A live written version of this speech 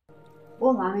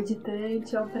Olá,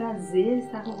 meditante! É um prazer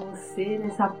estar com você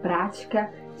nessa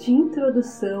prática de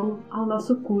introdução ao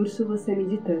nosso curso Você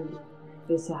Meditando.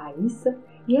 Eu sou a Raíssa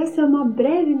e essa é uma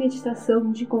breve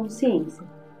meditação de consciência.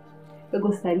 Eu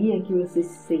gostaria que você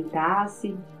se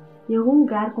sentasse em algum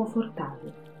lugar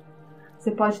confortável. Você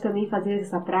pode também fazer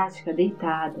essa prática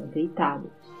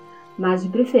deitado, mas de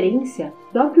preferência,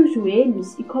 dobre os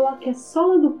joelhos e coloque a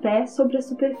sola do pé sobre a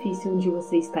superfície onde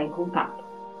você está em contato.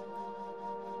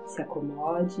 Se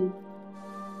acomode,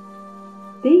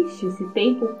 deixe esse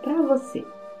tempo para você.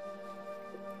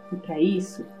 E para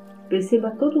isso,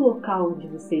 perceba todo o local onde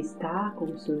você está com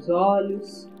os seus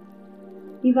olhos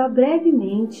e vá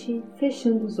brevemente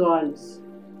fechando os olhos.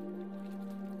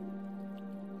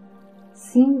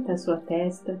 Sinta a sua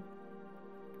testa,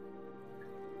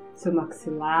 seu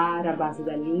maxilar, a base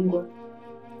da língua.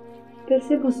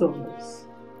 Perceba os ombros.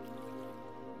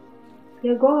 E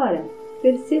agora,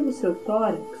 perceba o seu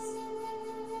tórax,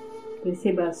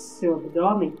 perceba seu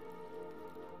abdômen,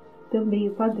 também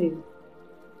o quadril,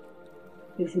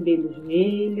 percebendo o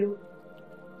joelho,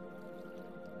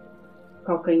 o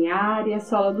calcanhar e a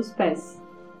sola dos pés.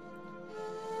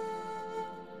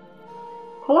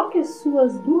 Coloque as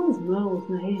suas duas mãos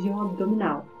na região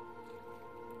abdominal.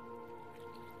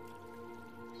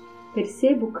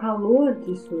 Perceba o calor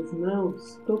de suas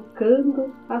mãos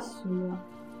tocando a sua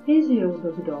região do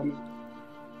abdômen.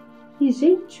 E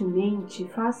gentilmente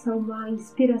faça uma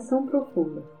inspiração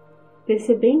profunda,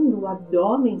 percebendo o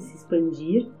abdômen se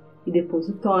expandir e depois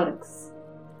o tórax.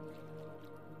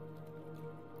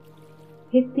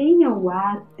 Retenha o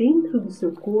ar dentro do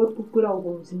seu corpo por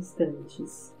alguns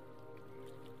instantes.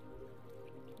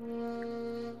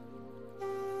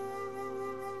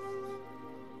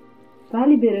 Vá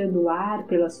liberando o ar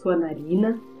pela sua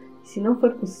narina e, se não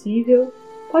for possível,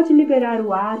 pode liberar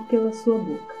o ar pela sua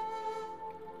boca,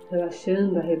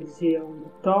 relaxando a região do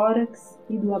tórax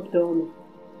e do abdômen,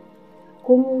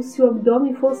 como se o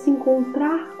abdômen fosse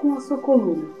encontrar com a sua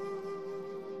coluna.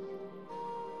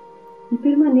 E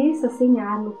permaneça sem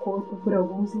ar no corpo por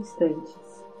alguns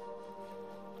instantes.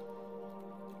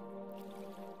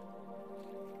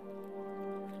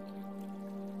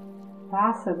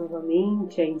 Faça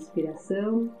novamente a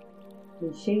inspiração,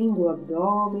 enchendo o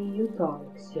abdômen e o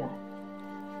tórax de ar.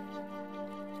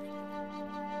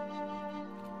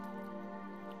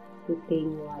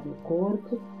 Retenha o ar no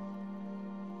corpo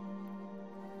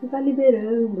e vá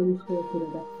liberando a musculatura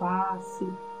da face,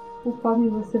 conforme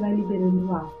você vai liberando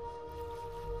o ar.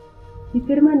 E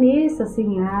permaneça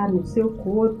sem ar no seu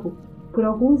corpo por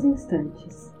alguns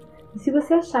instantes. E se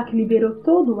você achar que liberou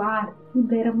todo o ar,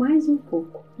 libera mais um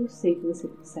pouco. Eu sei que você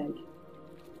consegue.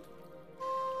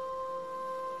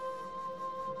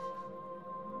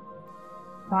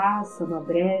 Faça uma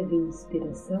breve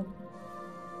inspiração.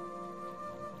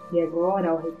 E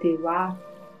agora, ao reter o ar,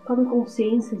 tome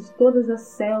consciência de todas as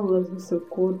células do seu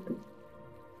corpo,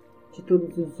 de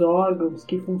todos os órgãos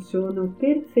que funcionam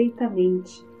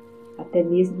perfeitamente, até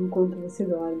mesmo enquanto você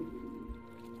dorme.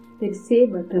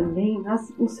 Perceba também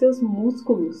os seus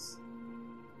músculos.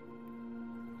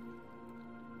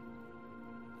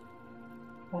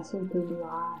 Vá soltando o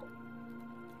ar.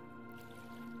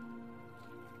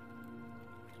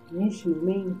 Neste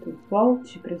momento,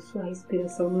 volte para a sua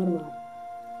respiração normal,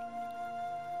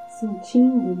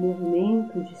 sentindo o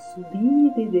movimento de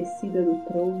subida e descida do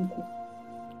tronco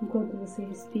enquanto você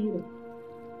respira.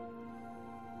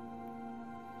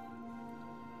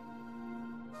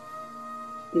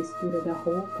 Textura da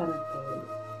roupa na pele.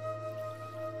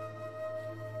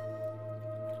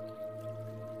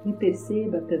 E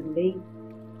perceba também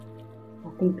a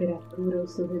temperatura ao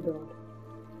seu redor.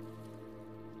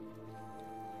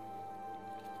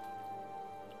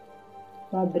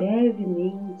 Vá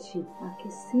brevemente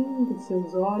aquecendo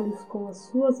seus olhos com as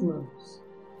suas mãos.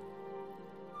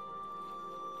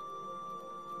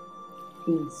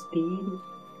 Inspire,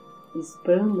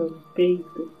 expanda o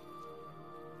peito,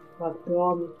 o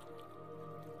abdômen.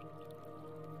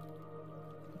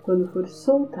 E quando for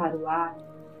soltar o ar,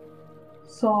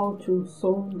 solte um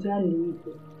som de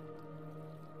alívio.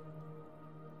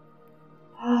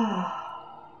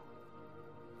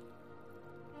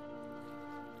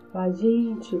 Vá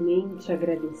gentilmente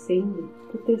agradecendo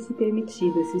por ter se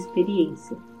permitido essa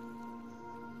experiência.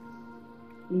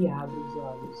 E abra os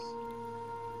olhos.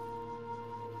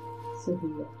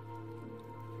 Sorria.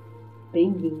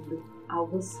 Bem-vindo ao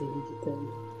Você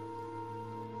Meditando.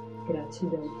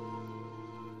 Gratidão.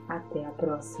 Até a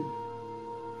próxima.